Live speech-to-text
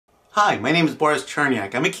Hi, my name is Boris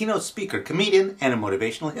Cherniak. I'm a keynote speaker, comedian, and a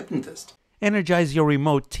motivational hypnotist. Energize your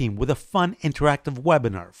remote team with a fun, interactive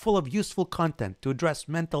webinar full of useful content to address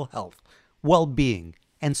mental health, well-being,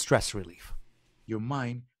 and stress relief. Your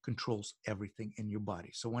mind controls everything in your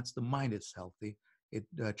body. So once the mind is healthy, it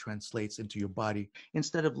translates into your body.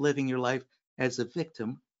 Instead of living your life as a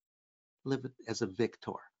victim, live it as a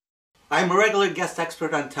victor. I'm a regular guest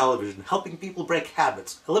expert on television, helping people break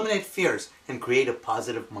habits, eliminate fears, and create a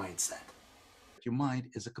positive mindset. Your mind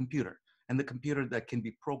is a computer, and the computer that can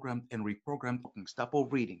be programmed and reprogrammed. Stop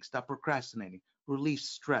overeating, stop procrastinating, release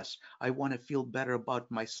stress. I want to feel better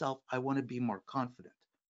about myself. I want to be more confident.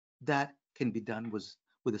 That can be done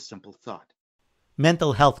with a simple thought.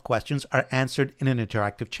 Mental health questions are answered in an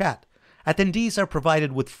interactive chat. Attendees are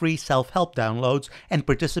provided with free self-help downloads and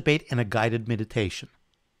participate in a guided meditation.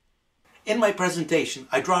 In my presentation,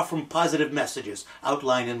 I draw from positive messages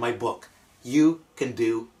outlined in my book. You can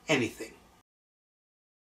do anything.